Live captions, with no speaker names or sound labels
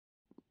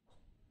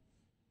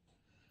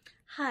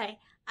Hi,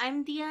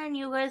 I'm Dia and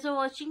you guys are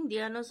watching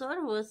Dinosaur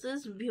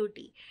versus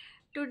Beauty.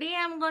 Today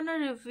I'm gonna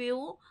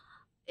review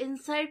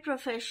Inside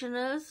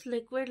Professional's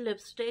liquid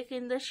lipstick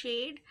in the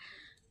shade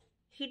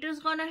Haters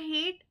Gonna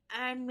Hate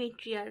and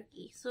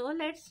Matriarchy. So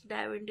let's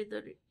dive into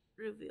the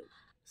review.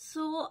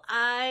 So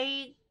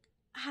I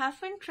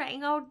have been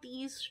trying out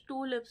these two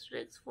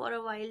lipsticks for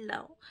a while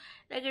now.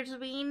 Like it's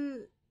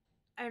been,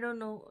 I don't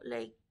know,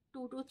 like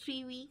 2 to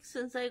 3 weeks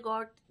since I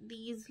got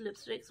these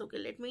lipsticks. Okay,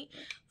 let me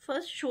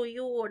first show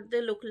you what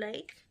they look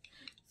like.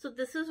 So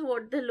this is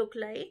what they look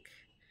like,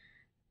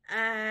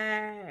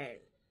 and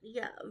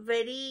yeah,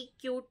 very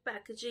cute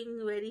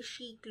packaging, very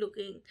chic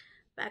looking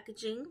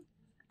packaging,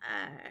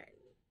 and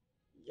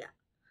yeah,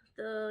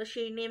 the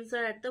shade names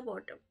are at the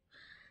bottom,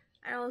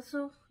 and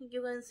also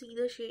you can see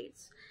the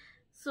shades.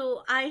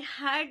 So I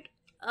had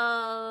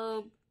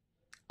uh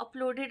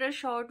uploaded a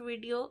short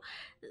video,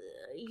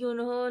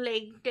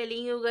 like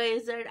telling you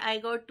guys that I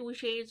got two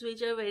shades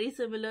which are very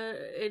similar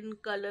in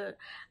color,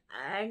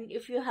 and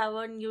if you have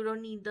one you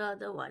don't need the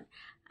other one,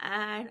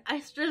 and I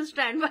still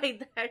stand by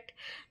that.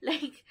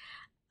 Like,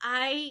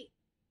 I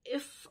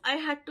if I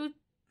had to,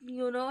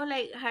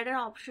 had an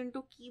option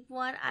to keep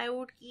one, I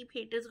would keep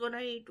Haters Gonna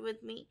Hate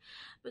with me,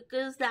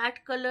 because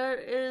that color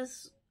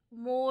is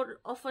more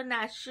of a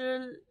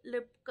natural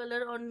lip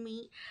color on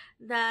me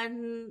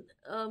than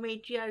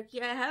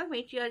Matriarchy. I have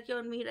Matriarchy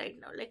on me right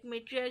now. Like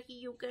Matriarchy,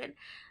 you can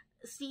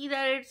see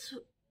that it's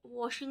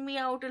washing me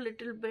out a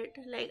little bit.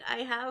 Like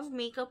I have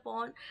makeup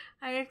on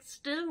and it's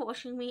still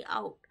washing me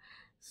out.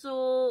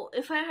 So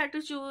if I had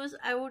to choose,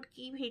 I would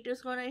keep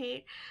Haters Gonna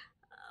Hate.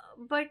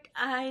 But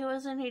I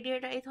was an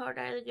idiot. I thought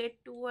I'll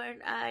get two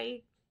and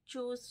I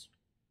chose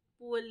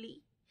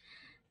poorly.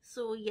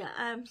 So yeah,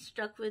 I'm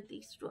stuck with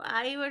these two.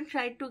 I even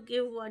tried to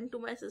give one to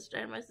my sister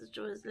and my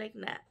sister was like,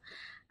 nah,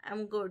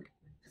 I'm good.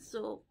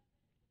 So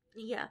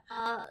yeah.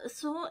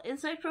 So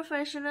Inside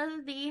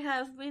Professional, they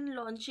have been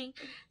launching.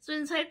 So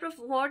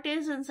what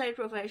is Inside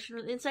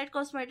Professional? Inside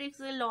Cosmetics,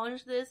 they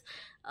launched this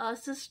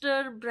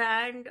sister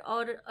brand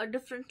or a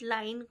different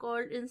line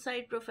called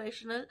Inside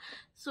Professional.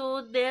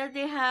 So there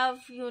they have,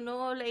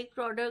 like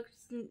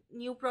products,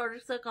 new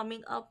products are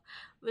coming up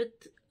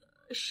with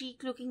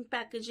chic looking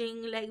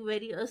packaging, like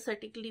very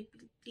aesthetically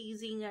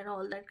pleasing and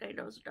all that kind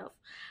of stuff.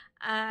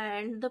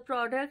 And the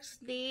products,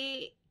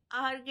 they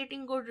are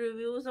getting good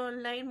reviews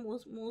online.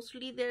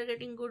 Mostly they're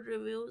getting good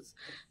reviews.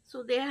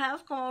 So they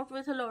have come out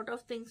with a lot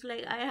of things.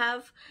 Like I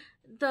have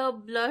the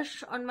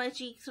blush on my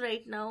cheeks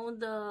right now,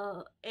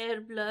 the Air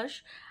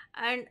blush,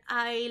 and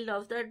I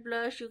love that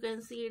blush. You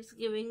can see it's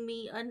giving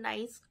me a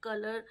nice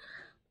color.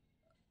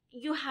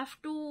 You have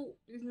to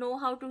know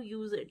how to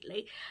use it.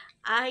 Like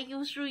I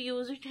used to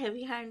use it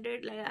heavy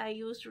handed. Like I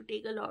used to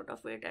take a lot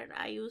of it and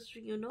I used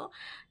to,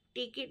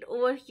 take it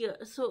over here.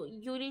 So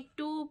you need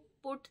to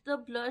put the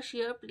blush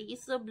here,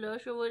 place the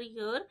blush over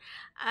here,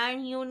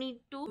 and you need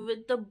to,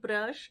 with the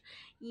brush,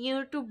 you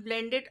need to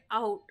blend it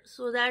out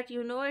so that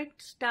it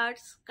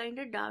starts kind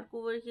of dark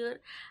over here,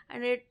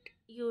 and it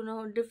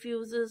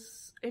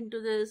diffuses into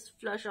this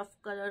flush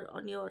of color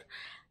on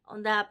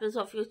the apples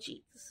of your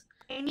cheeks.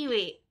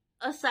 Anyway,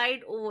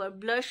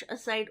 blush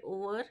aside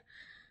over,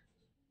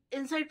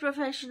 Inside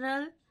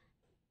Professional,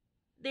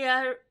 they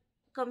are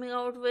coming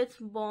out with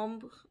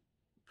bomb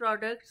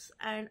products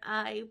and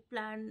I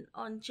plan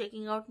on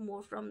checking out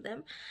more from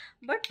them.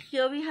 But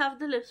here we have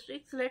the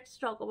lipsticks. Let's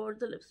talk about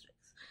the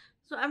lipsticks.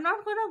 So I'm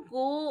not gonna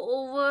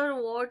go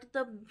over what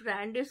the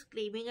brand is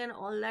claiming and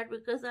all that,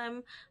 because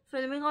I'm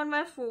filming on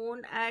my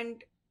phone.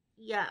 And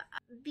yeah,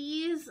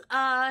 these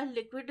are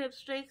liquid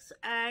lipsticks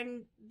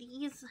and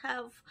these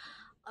have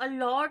a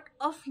lot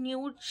of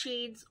nude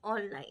shades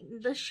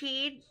online. The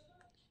shade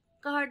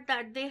card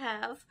that they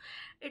have,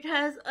 it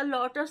has a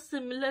lot of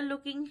similar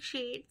looking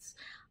shades,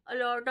 a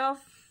lot of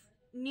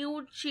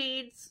nude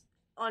shades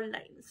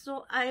online.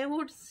 So I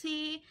would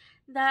say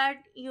that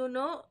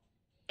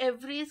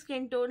every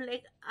skin tone,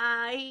 like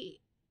I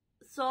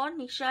saw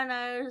Nisha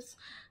Nair's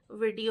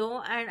video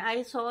and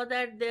I saw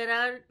that there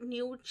are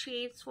nude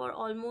shades for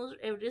almost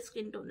every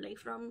skin tone, like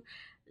from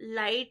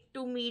light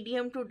to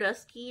medium to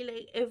dusky.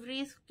 Like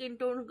every skin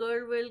tone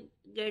girl will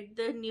get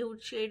the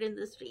nude shade in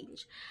this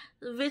range,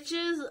 which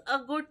is a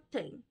good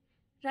thing,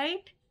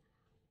 right?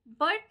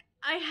 But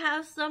I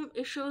have some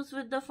issues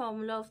with the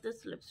formula of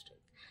this lipstick.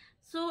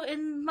 So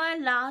in my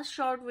last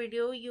short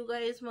video, you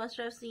guys must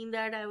have seen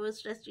that I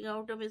was testing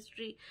out a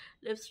mystery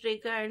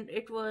lipstick and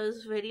it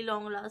was very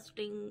long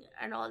lasting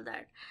and all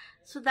that.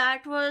 So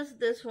that was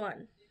this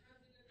one.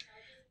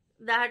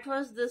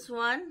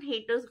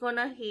 Haters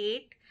Gonna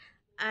Hate.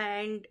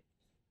 And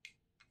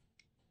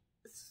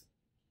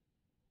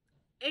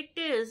it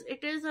is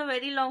a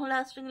very long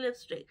lasting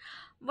lipstick.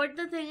 But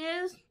the thing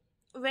is,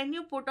 when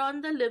you put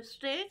on the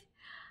lipstick,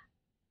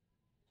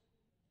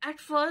 at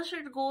first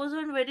it goes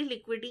on very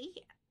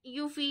liquidy.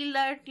 You feel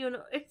that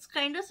it's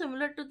kind of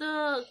similar to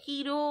the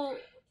Kiro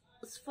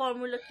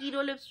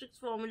lipsticks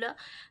formula.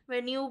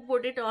 When you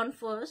put it on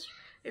first,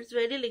 it's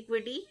very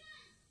liquidy,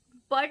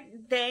 but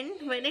then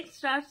when it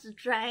starts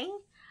drying,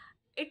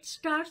 it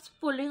starts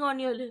pulling on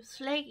your lips.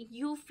 Like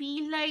you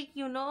feel like,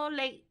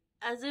 like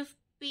as if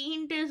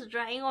paint is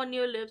drying on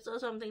your lips or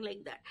something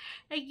like that.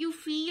 Like you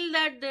feel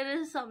that there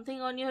is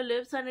something on your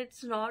lips and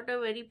it's not a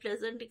very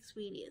pleasant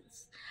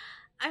experience.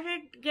 And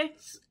it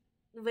gets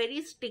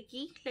very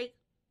sticky. Like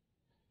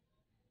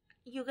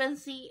you can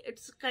see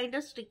it's kind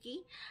of sticky,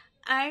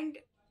 and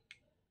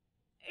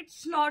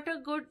it's not a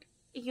good,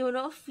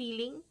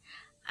 feeling.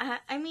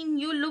 I mean,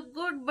 you look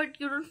good, but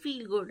you don't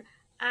feel good.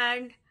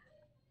 And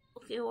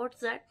okay,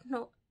 what's that?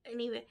 No,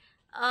 anyway,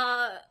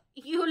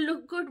 you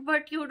look good,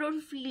 but you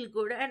don't feel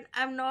good, and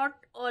I'm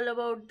not all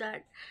about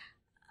that.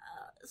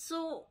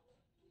 So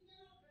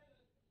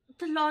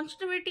the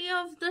longevity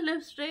of the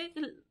lipstick,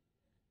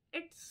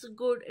 it's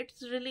good.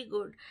 It's really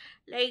good.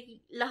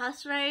 Like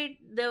last night,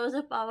 there was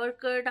a power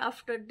cut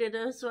after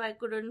dinner, so I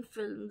couldn't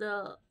film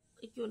the,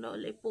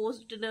 like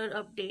post dinner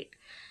update.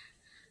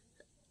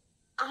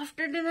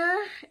 After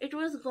dinner, it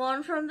was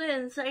gone from the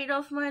inside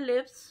of my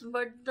lips,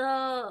 but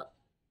there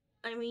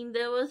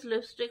was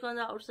lipstick on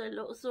the outside.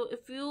 So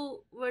if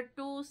you were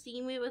to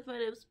see me with my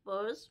lips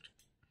pursed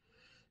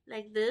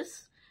like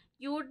this,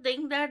 you would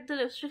think that the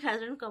lipstick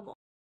hasn't come off.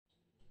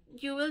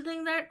 You will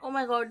think that, oh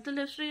my god, the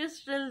lipstick is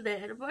still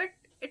there, but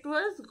it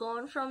was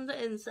gone from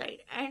the inside.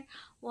 And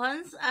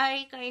once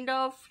I kind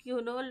of,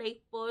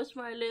 like pursed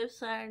my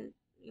lips and,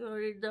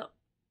 did the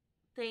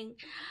thing,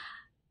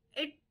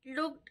 it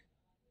looked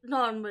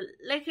normal.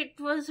 Like it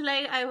was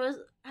like I was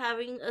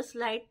having a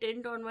slight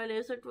tint on my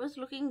lips. It was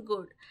looking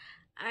good.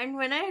 And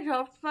when I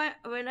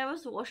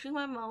was washing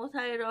my mouth,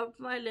 I rubbed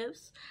my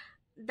lips.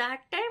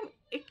 That time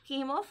it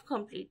came off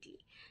completely.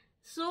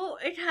 So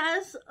it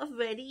has a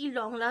very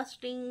long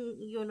lasting,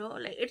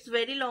 like it's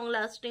very long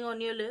lasting on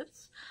your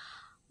lips.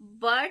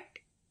 But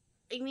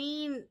I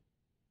mean,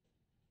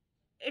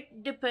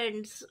 it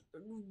depends.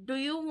 Do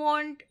you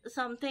want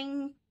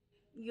something,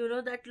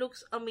 that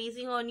looks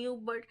amazing on you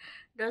but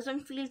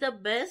doesn't feel the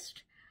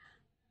best?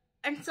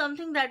 And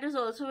something that is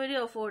also very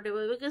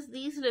affordable, because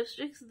these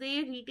lipsticks,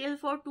 they retail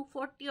for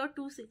 240 or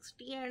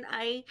 260, and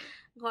I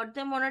got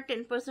them on a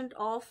 10%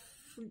 off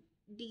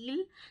deal.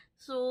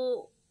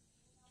 So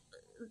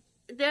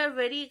they are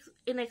very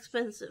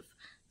inexpensive.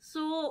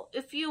 So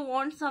if you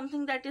want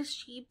something that is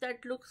cheap,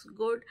 that looks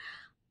good,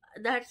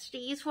 that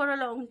stays for a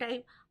long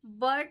time,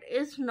 but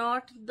is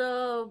not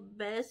the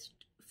best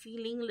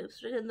feeling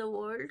lipstick in the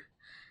world,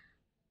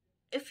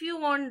 if you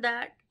want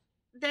that,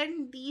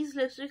 then these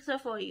lipsticks are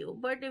for you.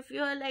 But if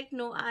you are like,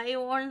 no, I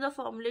want the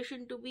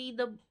formulation to be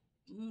the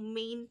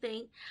main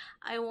thing,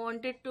 I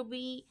want it to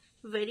be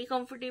very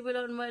comfortable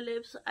on my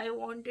lips, I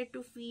want it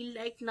to feel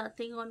like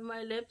nothing on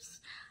my lips,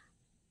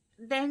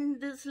 then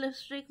this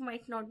lipstick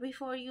might not be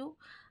for you.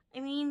 I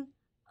mean,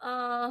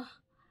 uh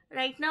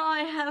right now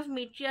I have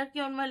Matriarchy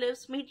on my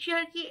lips.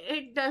 Matriarchy,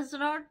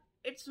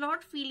 it's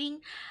not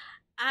feeling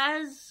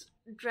as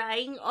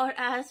drying or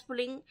as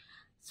pulling.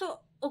 So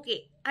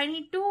okay, I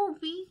need to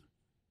be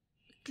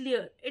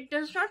clear, it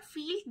does not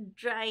feel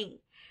drying.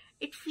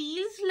 It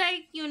feels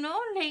like,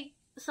 like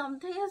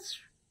something is,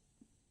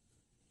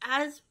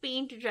 as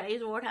paint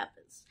dries, what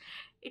happens,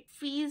 it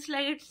feels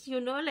like it's,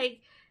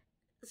 like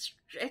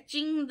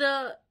stretching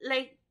the,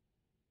 like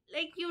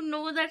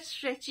that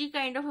stretchy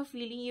kind of a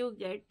feeling you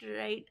get,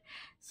 right?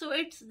 So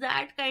it's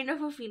that kind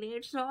of a feeling.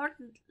 It's not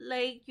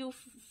like you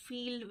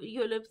feel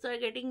your lips are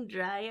getting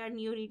dry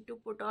and you need to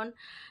put on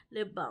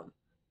lip balm.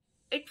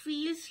 It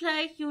feels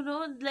like,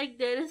 like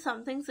there is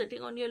something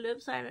sitting on your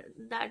lips and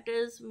that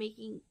is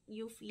making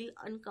you feel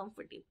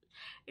uncomfortable.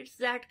 It's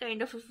that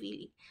kind of a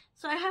feeling.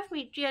 So I have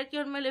Matriarchy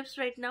on my lips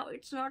right now.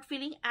 It's not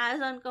feeling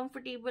as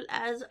uncomfortable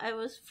as I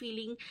was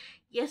feeling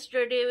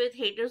yesterday with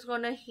Haters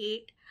Gonna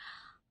Hate,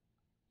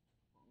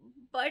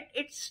 but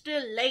it's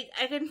still like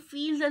I can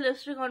feel the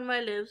lipstick on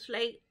my lips.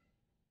 Like,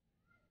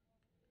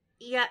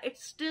 yeah,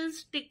 it's still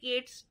sticky,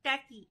 it's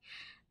tacky,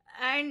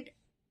 and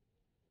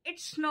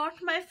it's not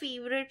my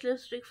favorite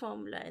lipstick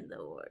formula in the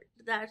world.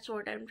 That's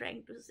what I'm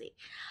trying to say.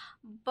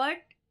 But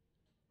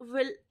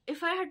well,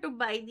 if I had to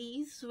buy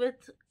these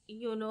with,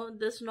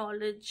 this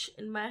knowledge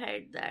in my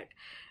head that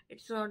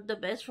it's not the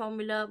best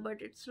formula, but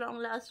it's long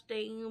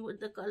lasting,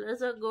 the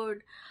colors are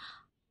good,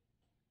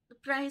 the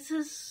price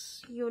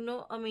is,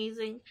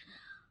 amazing,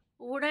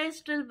 would I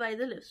still buy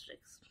the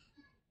lipsticks?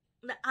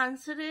 The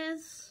answer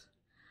is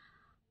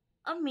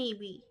a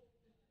maybe.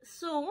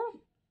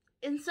 So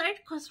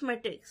inside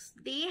cosmetics,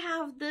 they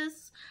have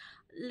this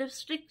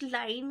lipstick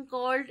line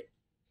called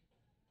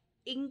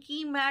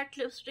inky matte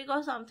lipstick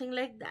or something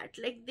like that.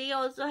 Like they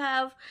also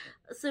have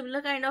a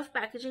similar kind of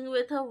packaging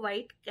with a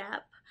white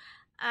cap.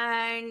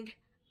 And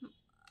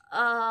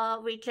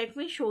wait, let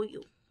me show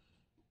you.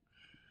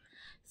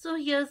 So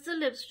here's the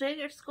lipstick.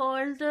 It's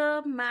called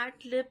the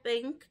matte lip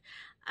ink,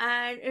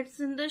 and it's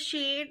in the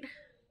shade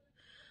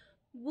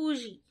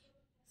Bougie.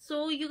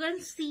 So you can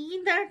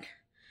see that,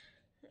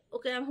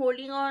 okay, I'm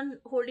holding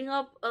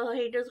up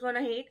Haters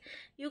Gonna Hate.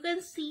 You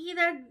can see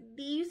that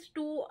these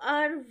two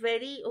are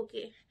very,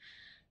 okay,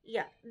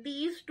 Yeah,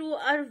 these two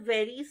are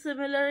very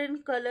similar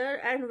in color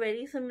and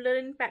very similar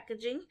in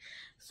packaging.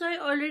 So I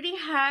already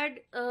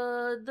had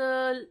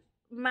the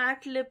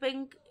matte lip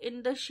ink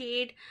in the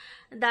shade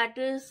that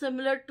is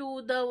similar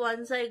to the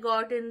ones I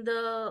got in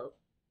the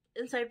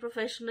Inside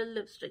Professional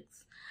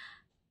lipsticks.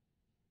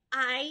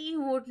 I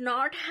would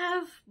not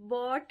have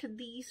bought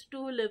these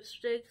two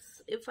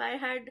lipsticks if I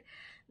had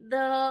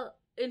the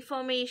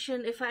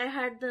information, if I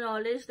had the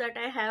knowledge that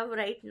I have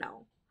right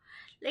now.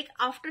 Like,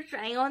 after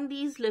trying on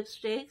these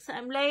lipsticks,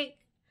 I'm like,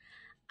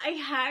 I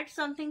had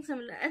something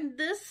similar, and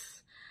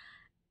this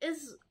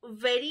is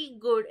very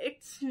good.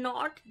 It's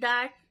not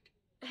that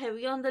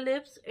heavy on the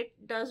lips,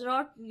 it does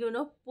not,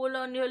 pull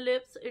on your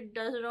lips, it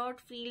does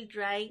not feel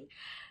drying.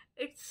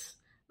 It's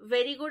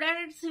very good,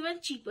 and it's even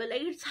cheaper.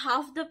 Like, it's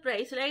half the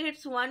price. Like,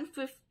 it's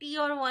 150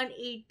 or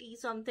 180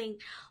 something,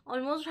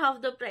 almost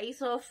half the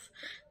price of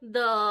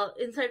the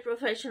Inside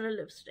Professional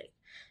lipstick.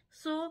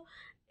 So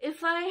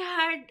if I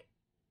had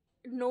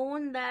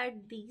known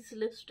that these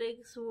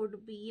lipsticks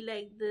would be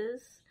like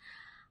this,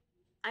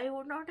 I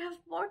would not have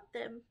bought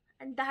them.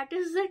 And that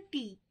is the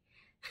tea.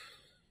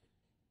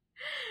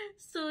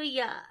 So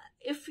yeah,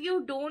 if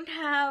you don't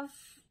have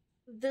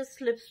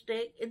this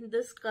lipstick in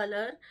this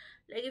color,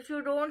 like if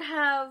you don't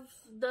have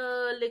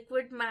the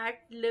liquid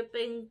matte lip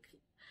ink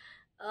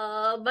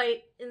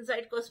by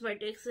Inside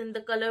Cosmetics in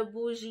the color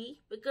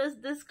Bougie,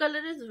 because this color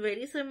is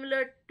very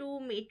similar to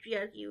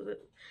Matriarchy,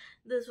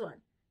 this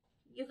one,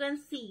 you can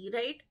see,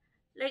 right?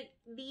 Like,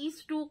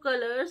 these two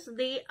colors,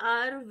 they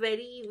are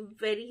very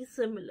very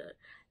similar.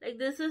 Like,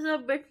 this is a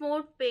bit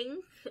more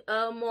pink,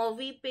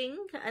 mauvey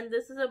pink, and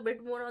this is a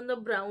bit more on the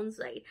brown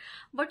side.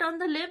 But on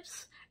the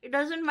lips, it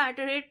doesn't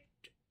matter, it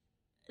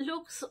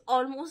looks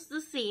almost the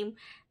same.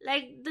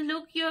 Like, the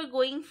look you're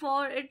going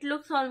for, it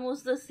looks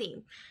almost the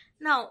same.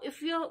 Now,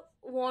 if you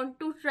want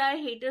to try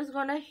Haters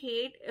Gonna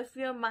Hate, if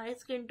you're my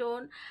skin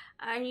tone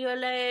and you're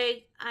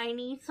like, I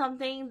need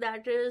something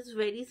that is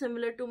very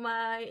similar to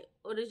my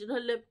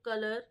original lip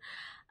color,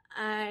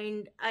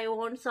 and I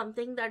want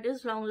something that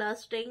is long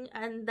lasting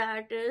and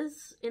that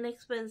is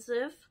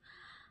inexpensive,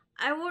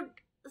 I would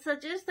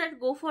suggest that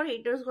go for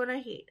Haters Gonna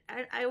Hate.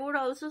 And I would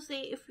also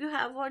say, if you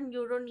have one,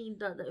 you don't need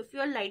the other. If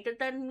you're lighter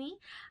than me,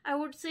 I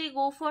would say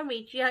go for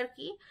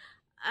Matriarchy.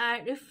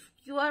 And if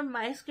you are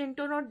my skin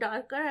tone or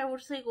darker, I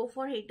would say go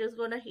for Haters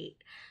Gonna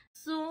Hate.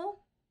 So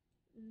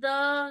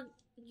the,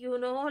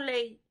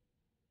 like,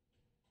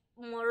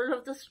 moral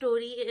of the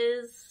story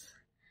is,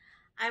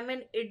 I'm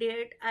an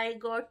idiot. I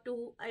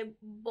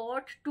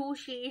bought two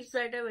shades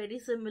that are very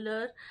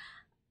similar,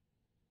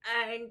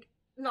 and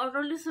not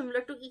only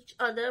similar to each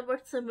other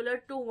but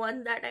similar to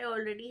one that I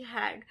already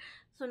had.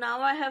 So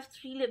now I have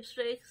three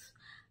lipsticks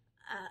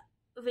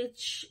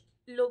which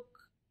look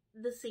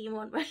the same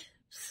on my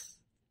lips.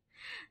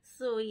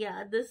 So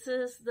yeah, this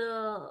is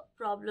the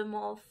problem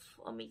of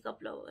a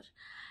makeup lover.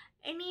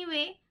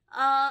 Anyway,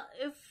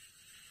 if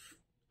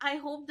I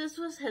hope this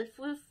was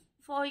helpful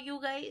for you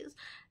guys.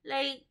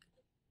 Like,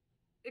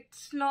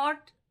 it's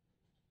not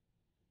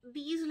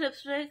these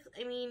lipsticks,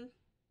 I mean,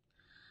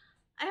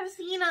 I have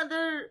seen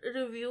other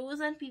reviews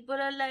and people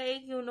are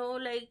like,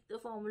 like, the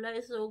formula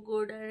is so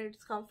good and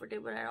it's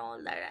comfortable and all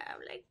that.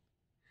 I'm like,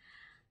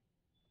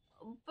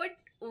 but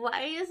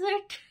why is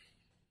it?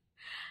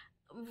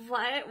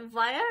 Why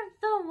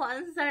aren't the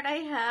ones that I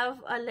have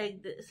are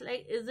like this?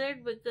 Like, is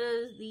it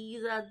because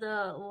these are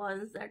the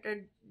ones that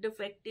are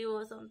defective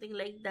or something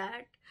like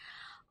that?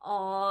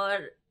 Or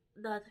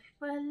the other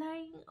people are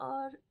lying?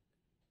 Or,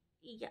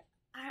 yeah,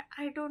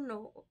 I don't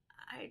know.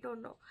 I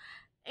don't know.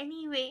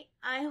 Anyway,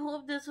 I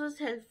hope this was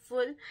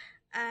helpful,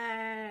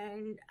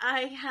 and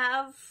I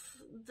have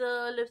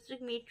the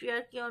lipstick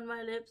Matriarchy on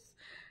my lips.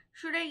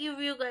 Should I give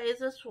you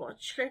guys a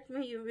swatch? Let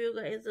me give you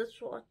guys a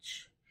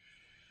swatch.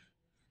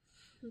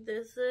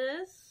 This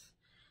is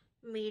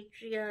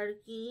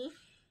Matriarchy.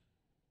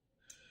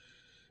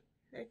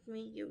 Let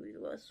me give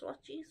you a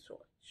swatchy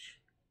swatch.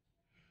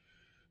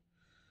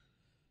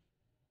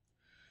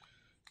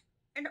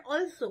 And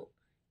also,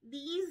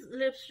 these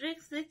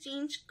lipsticks, they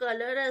change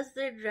color as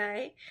they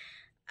dry,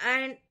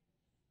 and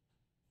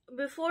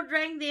before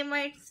drying they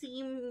might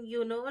seem,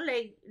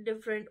 like,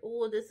 different.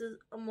 Oh, this is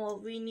a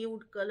mauve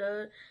nude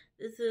color,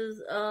 this is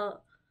a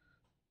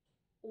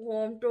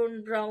warm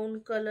tone brown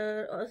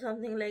color or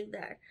something like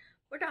that.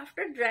 But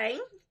after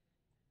drying,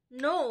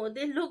 no,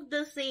 they look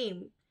the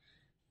same.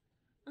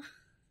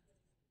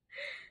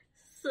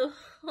 So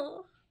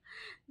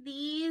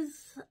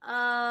these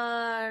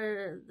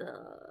are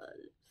the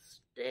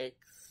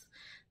lipsticks.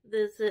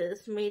 This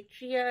is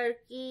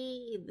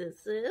Matriarchy,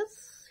 this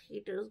is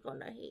Haters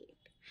Gonna Hate.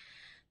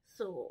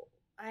 So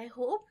I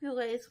hope you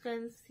guys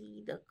can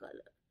see the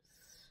colors.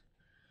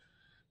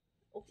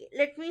 Okay,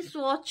 let me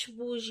swatch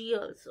Bougie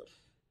also.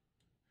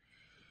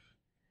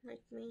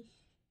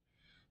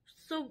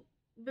 So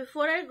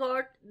before I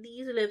got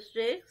these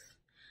lipsticks,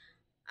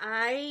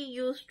 I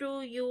used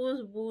to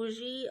use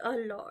Bougie a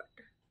lot.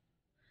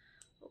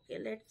 Okay,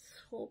 let's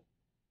hope.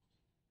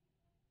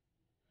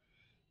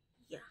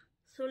 Yeah,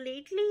 so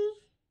lately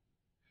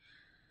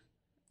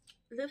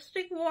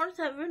lipstick wands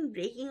have been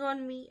breaking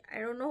on me. I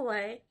don't know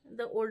why,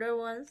 the older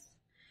ones,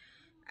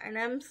 and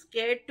I'm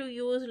scared to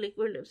use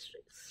liquid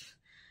lipsticks.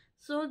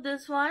 So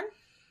this one,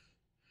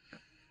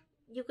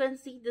 you can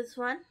see this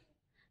one.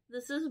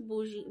 This is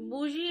Bougie.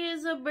 Bougie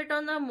is a bit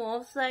on the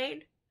mauve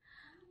side,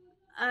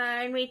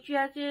 and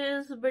Matriarchy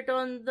is a bit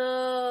on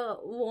the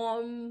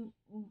warm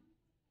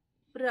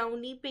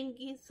browny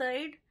pinky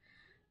side.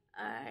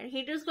 And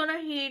haters gonna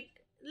hate,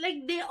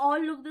 like, they all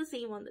look the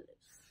same on the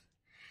lips.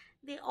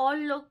 They all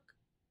look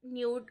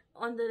nude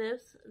on the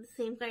lips, the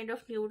same kind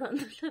of nude on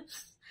the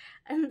lips,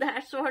 and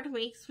that's what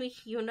makes me,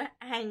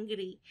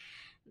 angry.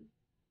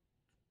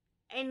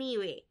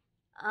 Anyway,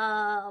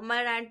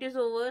 my rant is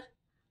over.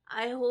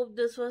 I hope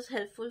this was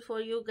helpful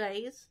for you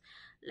guys.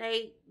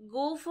 Like,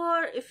 go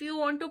for, if you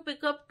want to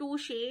pick up two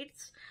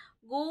shades,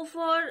 go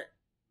for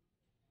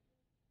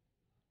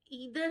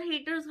either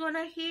haters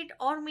gonna hate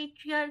or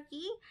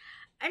Matriarchy,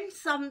 and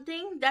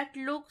something that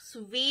looks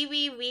way,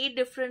 way, way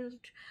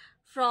different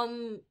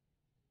from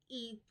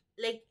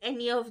like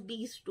any of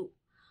these two.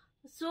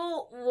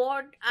 So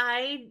what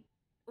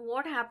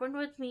happened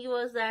with me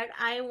was that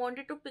I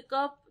wanted to pick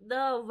up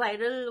the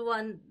viral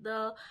one,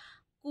 the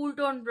cool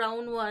tone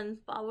brown one,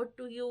 power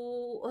to you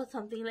or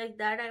something like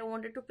that. I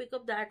wanted to pick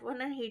up that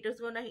one, and haters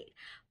gonna hate,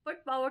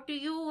 but power to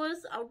you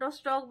was out of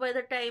stock by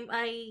the time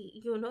I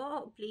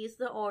placed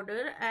the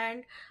order.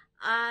 And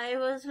I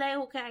was like,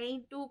 okay, I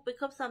need to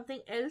pick up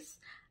something else,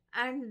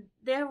 and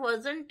there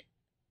wasn't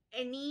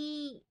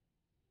any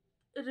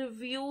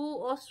review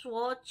or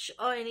swatch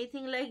or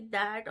anything like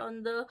that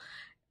on the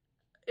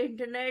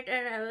internet.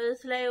 And I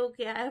was like,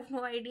 okay, I have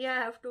no idea, I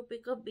have to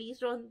pick up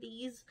based on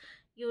these,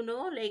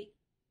 like,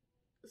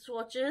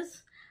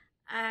 swatches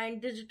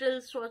and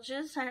digital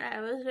swatches. And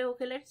I was like,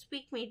 okay, let's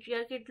pick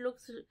Matriarch. It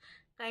looks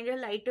kind of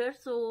lighter,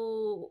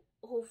 so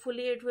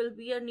hopefully it will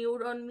be a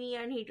nude on me,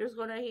 and haters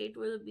gonna hate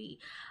will be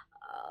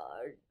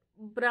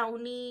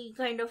brownie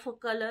kind of a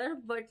color.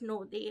 But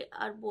no, they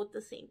are both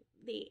the same.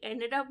 They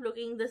ended up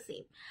looking the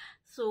same.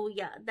 So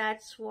yeah,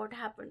 that's what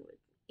happened with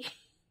me.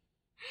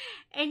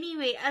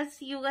 Anyway, I'll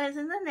see you guys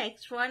in the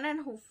next one,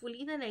 and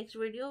hopefully the next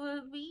video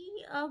will be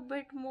a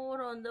bit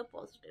more on the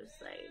positive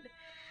side.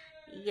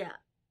 Yeah,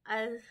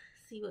 I'll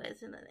see you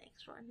guys in the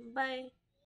next one. Bye.